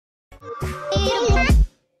Take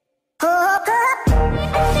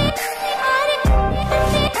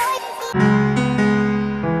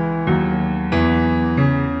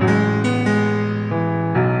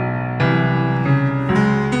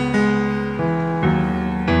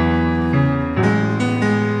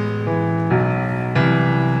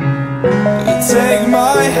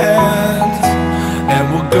my hand and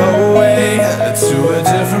we'll go away to a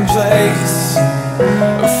different place.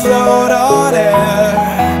 Float on air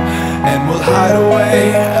and we'll hide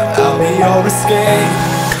away. I'll be your escape.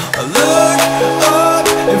 Look up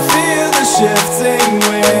and feel the shifting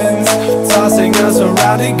winds tossing us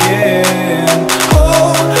around again.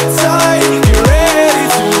 Hold tight, get ready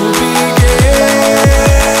to begin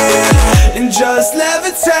and just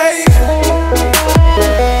levitate.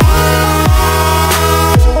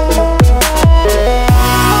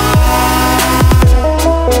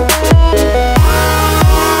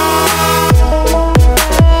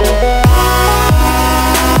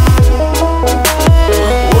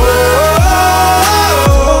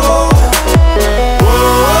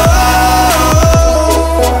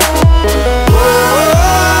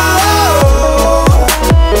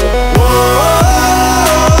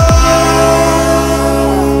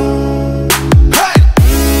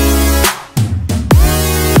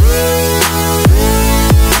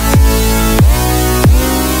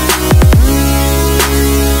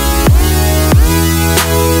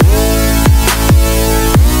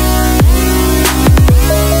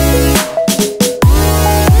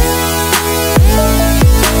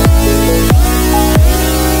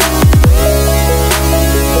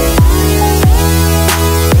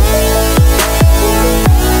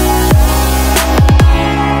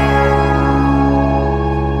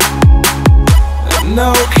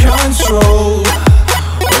 No control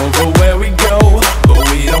over where we go, but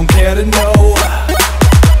we don't care to know.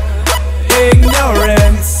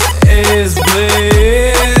 Ignorance is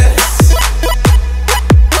bliss.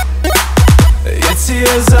 Your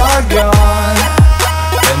tears are gone,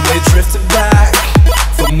 and they drifted back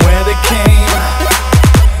from where they came,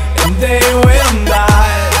 and they will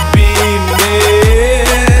not be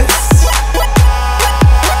missed.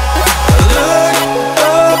 Look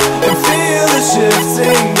up and feel the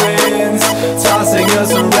shifting winds tossing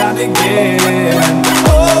us around again.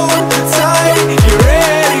 Hold tight, get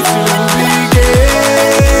ready to begin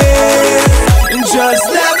and just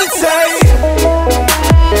levitate.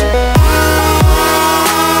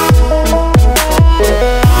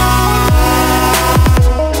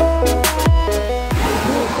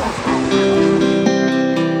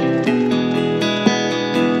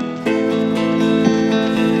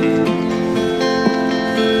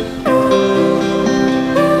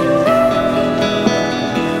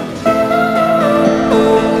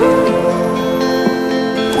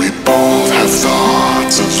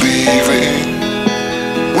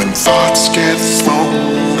 Thoughts get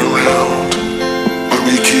thrown around, but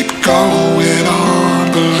we keep going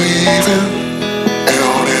on believing, and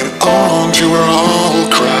on till we're all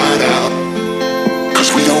cried out,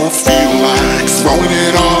 'cause we don't feel like throwing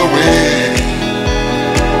it all away.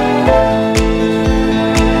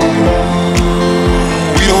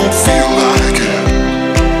 We don't feel like it.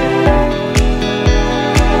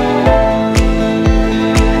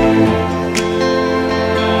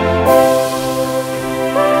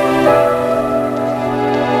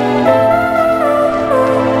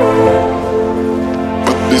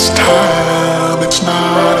 This time it's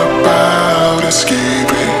not about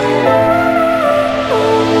escaping.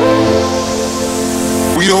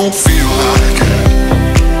 We don't feel like it.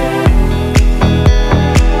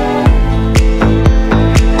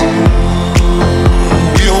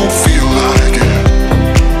 We don't feel like it.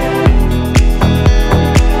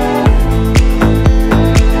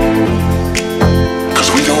 Cause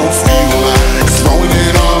we don't feel like throwing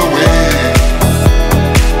it all away.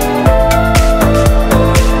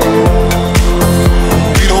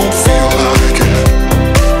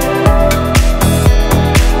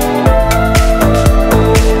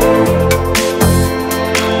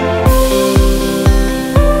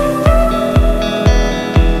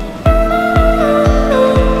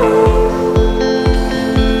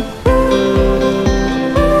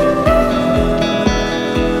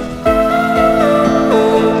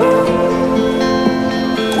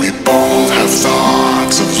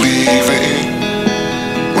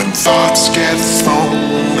 Thoughts get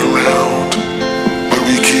thrown around, but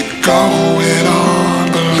we keep going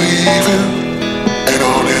on believing, and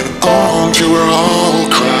on till we're all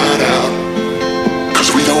cried out, 'cause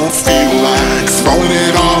we don't feel like throwing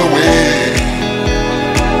it all away.